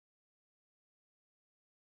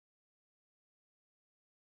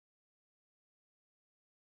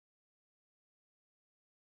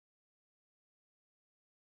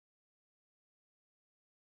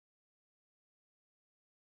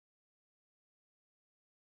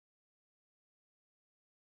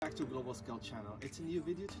Back to Global Scale channel. It's a new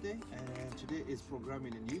video today, and today is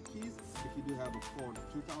programming the new keys. If you do have a Ford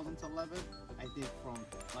 2011, I think from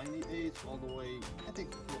 98 all the way, I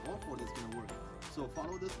think for all Ford is going to work. So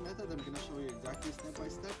follow this method. I'm going to show you exactly step by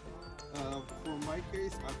step. For my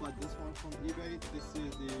case, I bought this one from eBay. This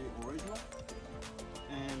is the original,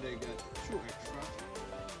 and I got two extra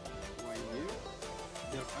right here.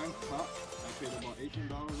 They're uncut. I paid about $18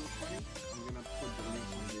 or $20. I'm gonna put the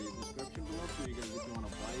links in the description below, so you guys, if you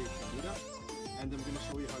wanna buy it, you can do that. And I'm gonna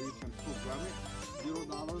show you how you can program it. $0.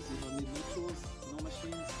 You don't need no tools, no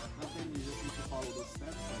machines, nothing. You just need to follow those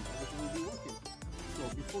steps, and everything will be working. So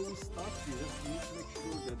before we start here, you need to make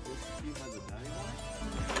sure that this key has a dial on it.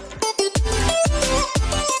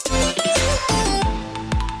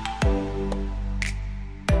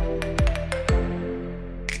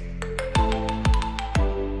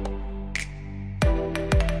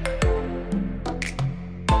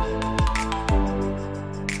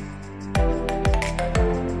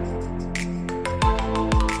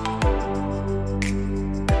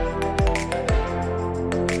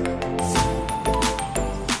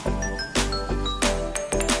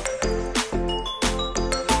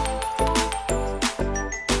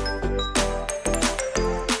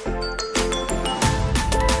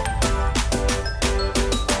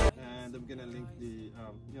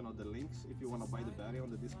 The links if you want to buy the battery on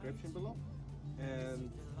the description below,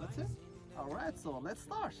 and that's it. All right, so let's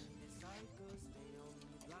start.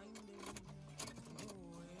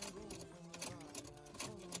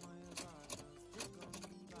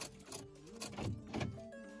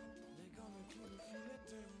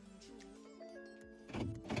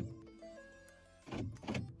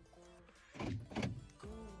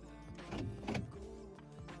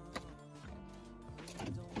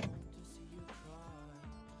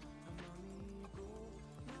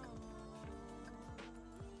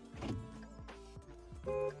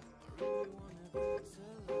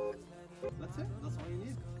 That's it. That's all you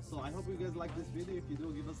need. So I hope you guys like this video. If you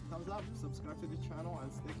do, give us a thumbs up, subscribe to the channel,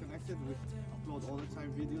 and stay connected. We upload all the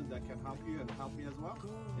time videos that can help you and help me as well.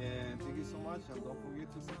 And thank you so much, and don't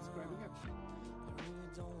forget to subscribe again.